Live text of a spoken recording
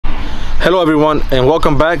Hello everyone and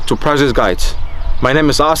welcome back to Priceless Guides. My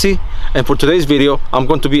name is Ozzy and for today's video I'm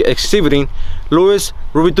going to be exhibiting Lewis,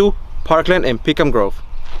 Rubidoux, Parkland and Peckham Grove.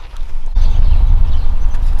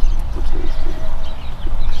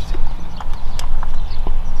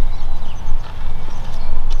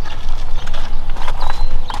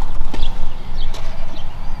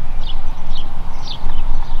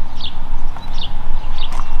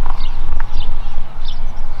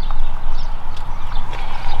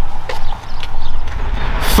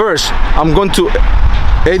 First, I'm going to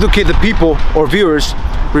educate the people or viewers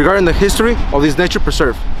regarding the history of this nature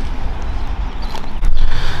preserve.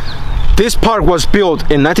 This park was built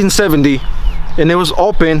in 1970 and it was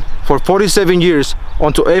open for 47 years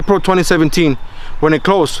until April 2017 when it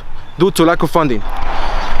closed due to lack of funding.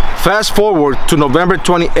 Fast forward to November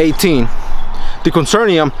 2018, the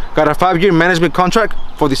consortium got a 5-year management contract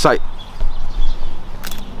for the site.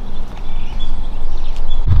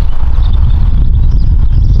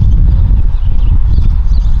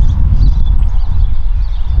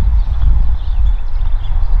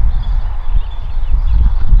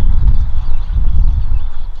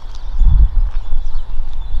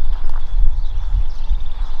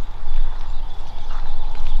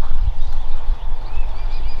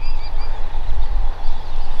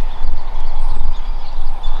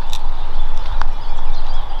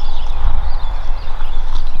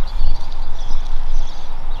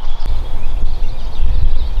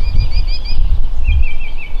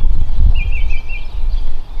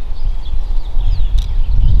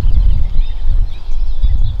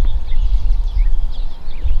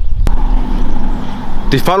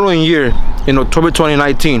 The following year, in October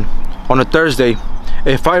 2019, on a Thursday,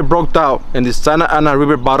 a fire broke out in the Santa Ana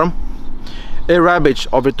River bottom. It ravaged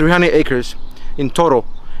over 300 acres in total,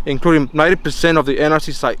 including 90% of the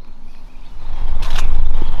NRC site.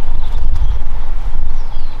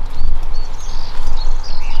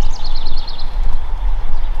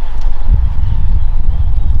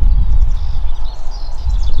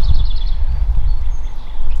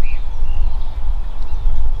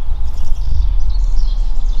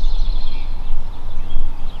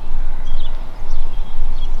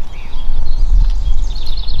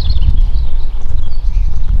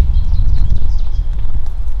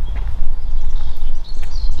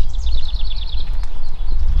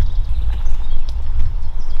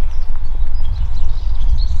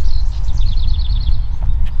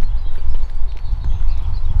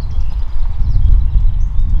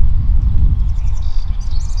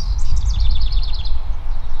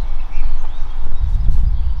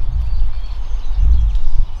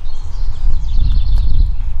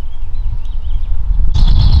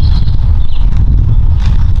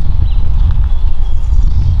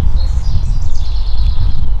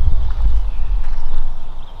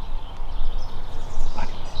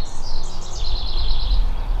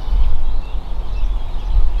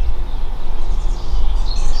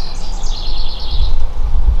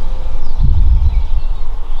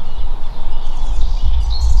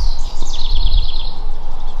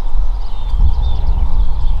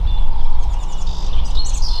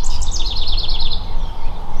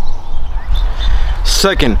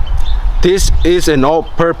 Second, this is an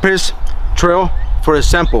all-purpose trail. For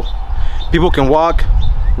example, people can walk,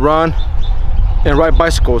 run, and ride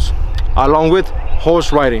bicycles, along with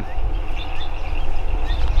horse riding.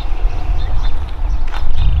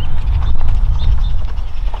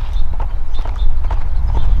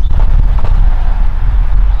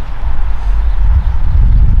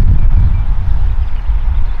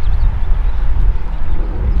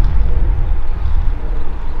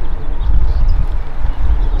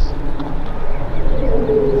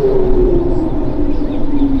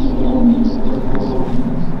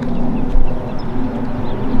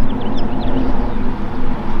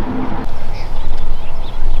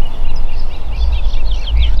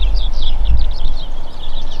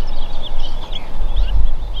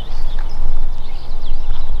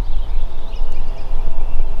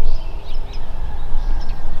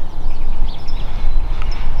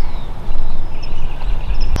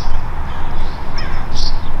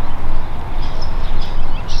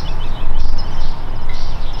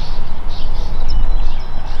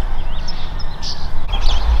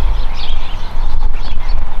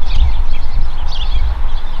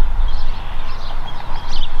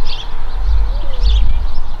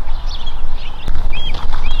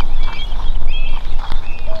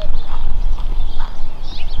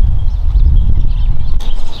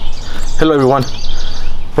 Hello everyone.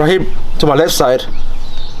 Right here to my left side,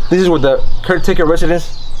 this is where the caretaker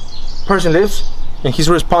residence person lives, and he's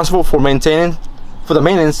responsible for the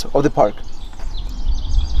maintenance of the park.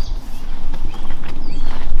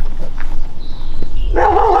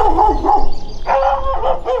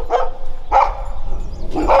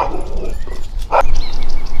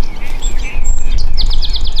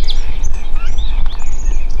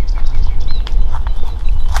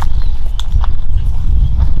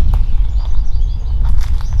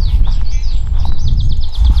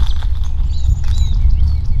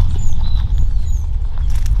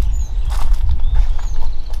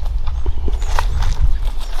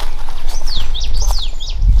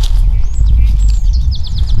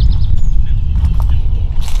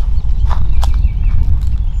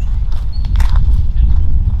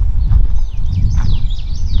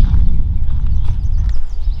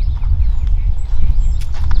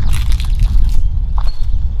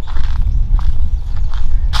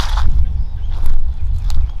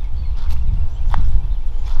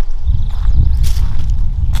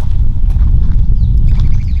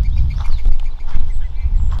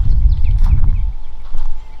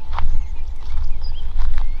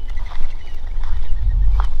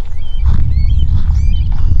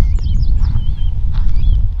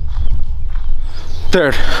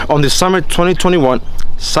 Third, on the summer 2021,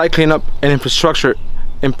 site cleanup and infrastructure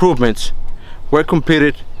improvements were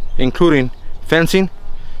completed, including fencing,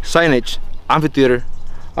 signage, amphitheater,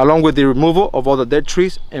 along with the removal of all the dead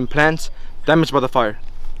trees and plants damaged by the fire.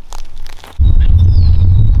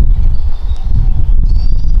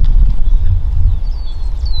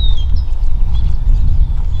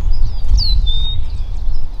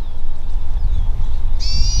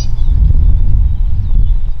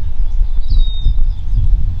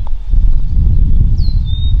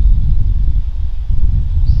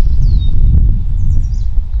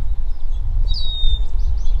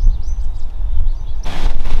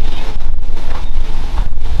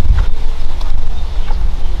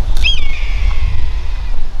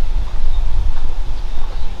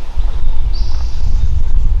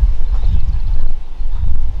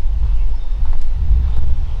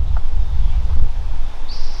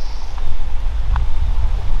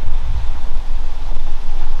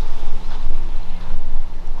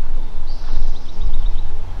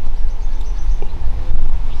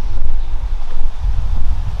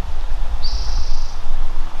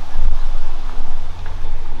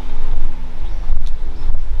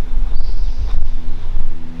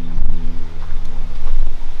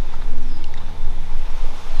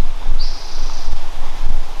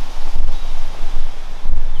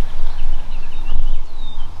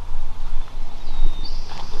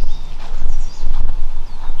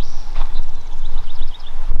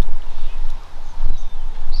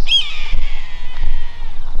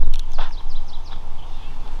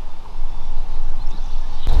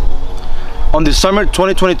 On the summer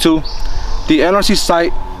 2022, the NRC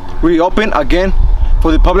site reopened again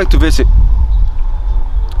for the public to visit.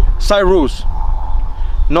 Site rules: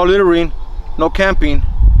 no littering, no camping,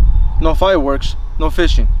 no fireworks, no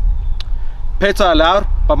fishing. Pets are allowed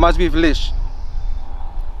but must be leashed.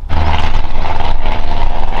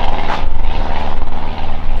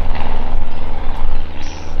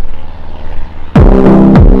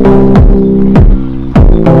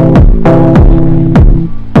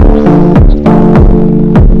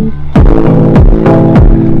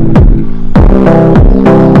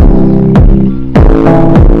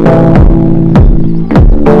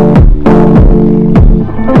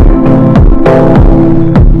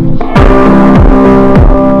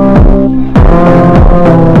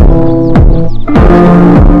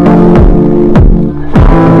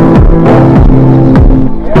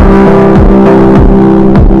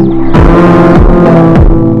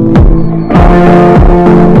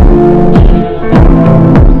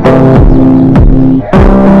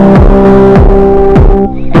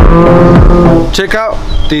 Check out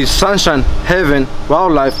the Sunshine Heaven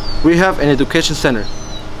Wildlife Rehab and Education Center.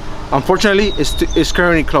 Unfortunately, it's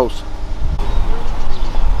currently closed.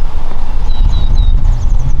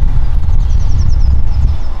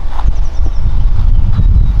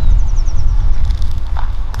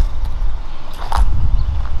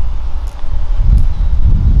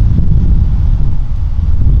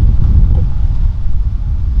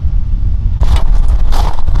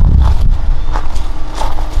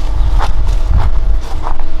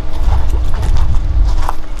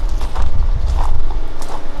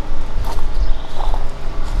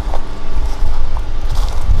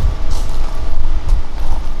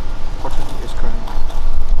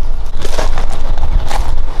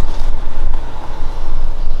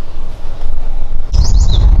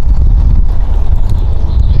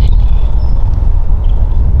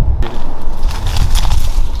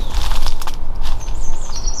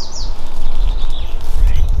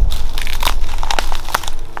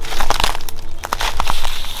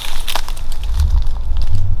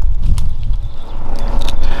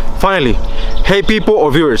 Finally, hey people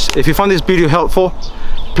or viewers, if you found this video helpful,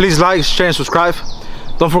 please like, share and subscribe.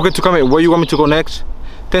 Don't forget to comment where you want me to go next.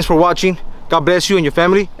 Thanks for watching. God bless you and your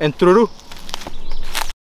family, and tururu.